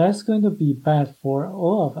 And that's going to be bad for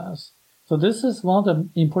all of us. So this is one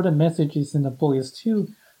of the important messages in the book, is to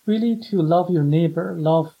really to love your neighbor,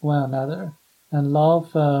 love one another, and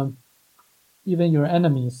love even your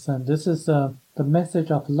enemies. And this is the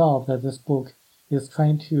message of love that this book is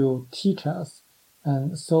trying to teach us.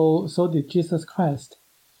 And so did Jesus Christ.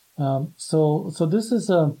 So this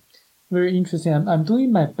is very interesting. I'm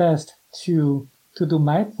doing my best to do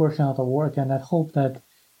my portion of the work, and I hope that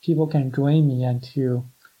people can join me and to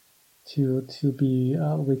be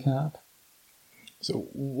waking up. So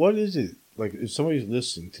what is it, like, if somebody's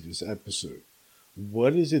listening to this episode,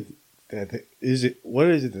 what is it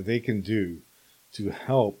that they can do to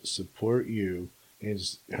help support you and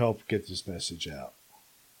just help get this message out?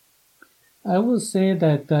 I would say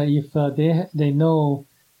that if they know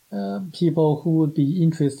people who would be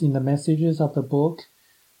interested in the messages of the book,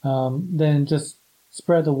 then just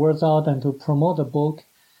spread the words out and to promote the book,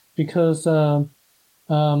 because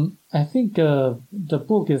I think the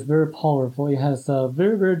book is very powerful. It has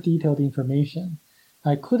very, very detailed information.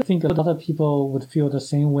 I could think a lot of people would feel the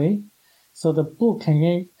same way. So the book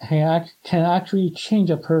can actually change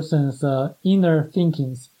a person's inner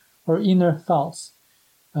thinkings or inner thoughts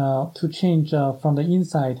to change from the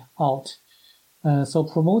inside out. So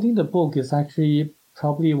promoting the book is actually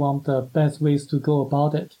probably one of the best ways to go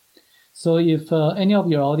about it. So if any of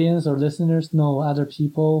your audience or listeners know other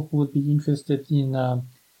people who would be interested in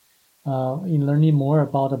learning more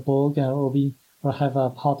about the book or have a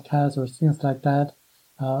podcast or things like that,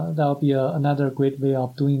 that would be another great way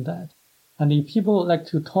of doing that. And if people like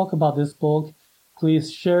to talk about this book,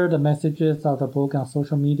 please share the messages of the book on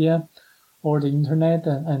social media or the internet,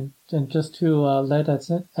 and just to let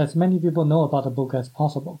as many people know about the book as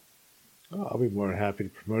possible. Oh, I'll be more than happy to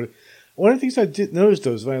promote it. One of the things I did notice,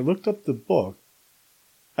 though, is when I looked up the book,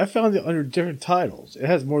 I found it under different titles. It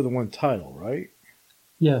has more than one title, right?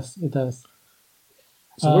 Yes, it does.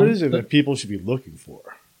 So what is it that people should be looking for?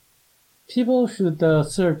 People should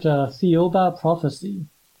search Thiaoba Prophecy,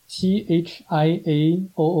 Thiaoouba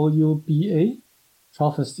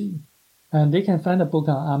Prophecy. And they can find the book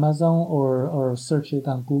on Amazon or search it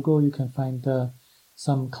on Google. You can find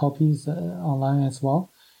some copies online as well.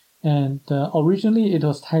 And originally it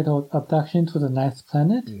was titled Abduction to the Ninth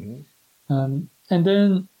Planet. Mm-hmm. And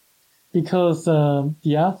then because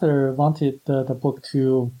the author wanted the book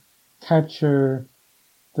to capture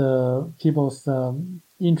the people's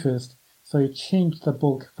interest, so he changed the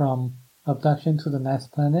book from Abduction to the Ninth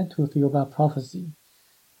Planet to Thiaoba Prophecy.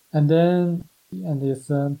 And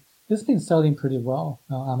it's been selling pretty well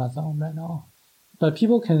on Amazon right now. But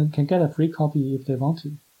people can get a free copy if they want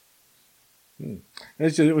to.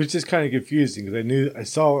 It was just kind of confusing because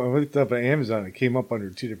I looked up on Amazon, it came up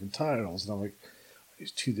under two different titles, and I'm like,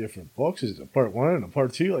 these two different books? Is it a part one and a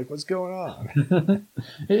part two? Like, what's going on?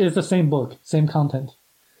 It's the same book, same content.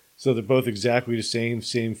 So they're both exactly the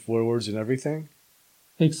same forewords and everything?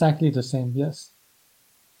 Exactly the same, yes.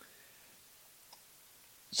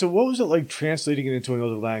 So what was it like translating it into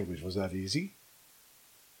another language? Was that easy?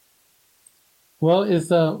 Well, it's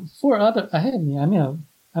for other.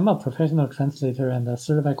 I'm a professional translator and a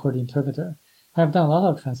certified court interpreter. I've done a lot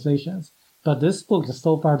of translations, but this book is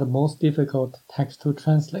so far the most difficult text to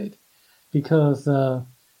translate, because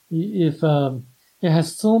it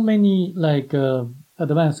has so many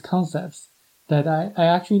advanced concepts that I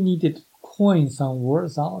actually needed to coin some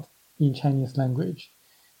words out in Chinese language,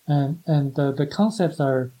 and the concepts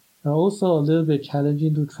are also a little bit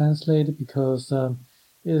challenging to translate because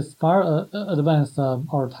it's far advanced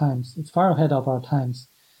our times. It's far ahead of our times.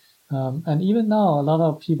 And even now, a lot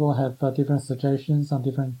of people have different suggestions on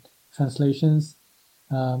different translations.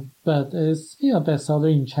 But it's been a bestseller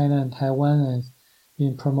in China and Taiwan, and it's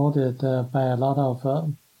been promoted by a lot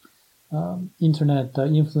of internet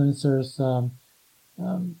influencers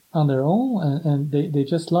on their own, and they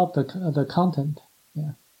just love the content.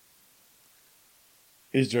 Yeah.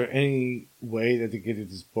 Is there any way that they get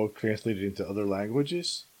this book translated into other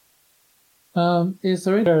languages?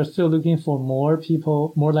 They're still looking for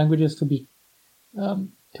more languages to be to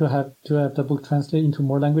have the book translated into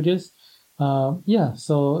more languages.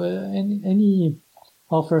 So any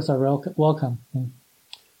offers are welcome. Yeah.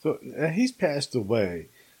 So he's passed away.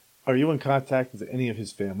 Are you in contact with any of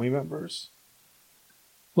his family members?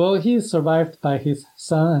 Well, he is survived by his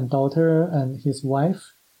son and daughter and his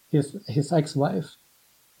wife, his ex-wife.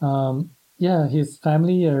 His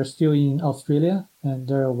family are still in Australia and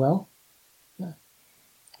they're well. Yeah.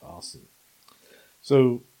 Awesome.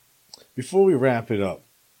 So before we wrap it up,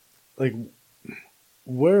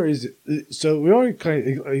 where is it? So we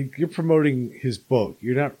already you're promoting his book.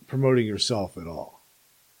 You're not promoting yourself at all.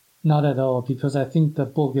 Not at all, because I think the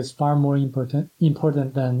book is far more important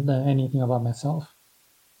than anything about myself.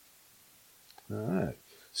 All right.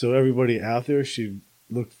 So everybody out there should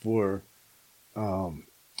look for.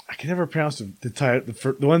 I can never pronounce the title.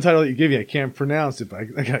 The one title that you give me, I can't pronounce it, but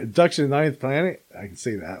I got Abduction to the Ninth Planet. I can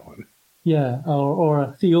say that one. Yeah,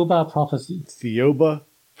 or Thiaoba Prophecy. Thiaoba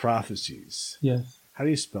Prophecies. Yes. How do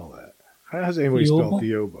you spell that? How does anybody spell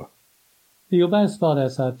Thiaoba? Thiaoba is spelled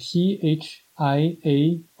as Thiaoba,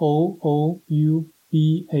 IAOOUBA.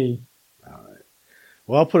 All right.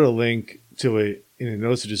 Well, I'll put a link to it in the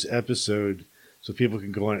notes of this episode so people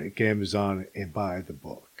can go on Amazon and buy the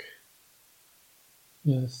book.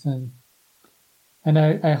 Yes, and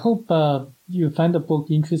I hope you find the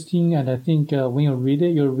book interesting, and I think when you read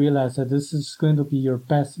it, you'll realize that this is going to be your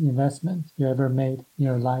best investment you ever made in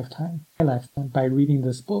your lifetime by reading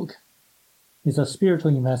this book. It's a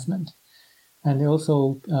spiritual investment, and it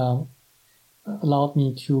also allowed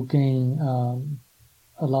me to gain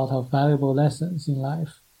a lot of valuable lessons in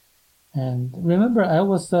life. And remember, I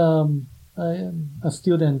was a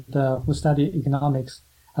student who studied economics.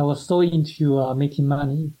 I was so into making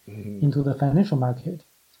money into the financial market.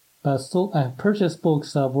 But so I purchased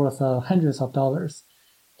books worth hundreds of dollars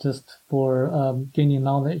just for gaining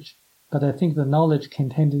knowledge. But I think the knowledge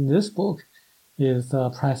contained in this book is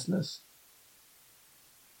priceless.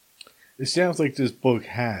 It sounds like this book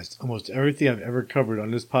has almost everything I've ever covered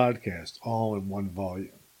on this podcast all in one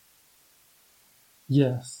volume.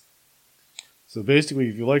 Yes. So basically,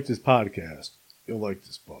 if you like this podcast, you'll like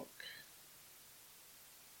this book.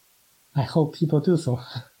 I hope people do so.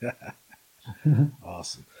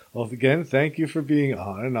 Awesome. Well, again, thank you for being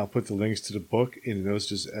on, and I'll put the links to the book in the notes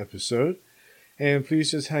of this episode. And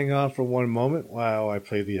please just hang on for one moment while I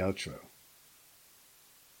play the outro.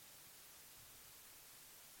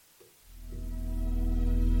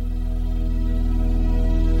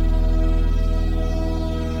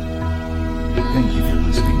 Thank you for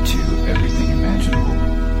listening to Everything Imaginable.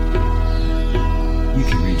 You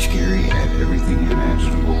can reach Gary at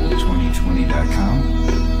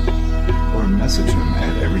everythingimaginable2020.com or message him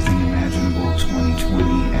at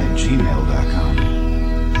everythingimaginable2020@gmail.com.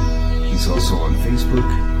 He's also on Facebook,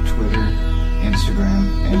 Twitter, Instagram,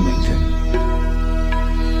 and LinkedIn.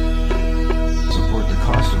 Support the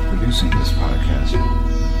cost of producing this podcast.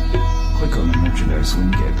 Click on the merchandise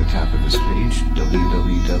link at the top of this page,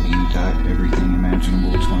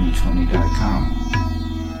 www.everythingimaginable2020.com.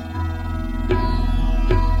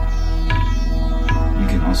 You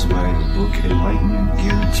can also buy the book Enlightenment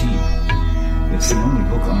Guaranteed. It's the only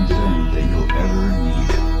book on Zen that you'll ever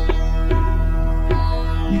need.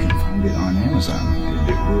 You can find it on Amazon, and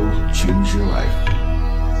it will change your life.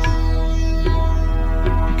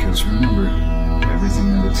 Because remember, everything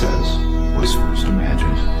that it says was first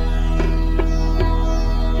imagined.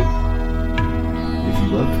 If you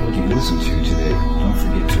loved what you listened to today, don't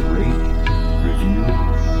forget to rate, review,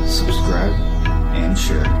 subscribe, and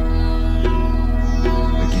share.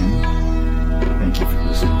 Again, thank you for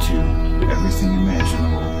listening to Everything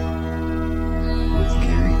Imaginable.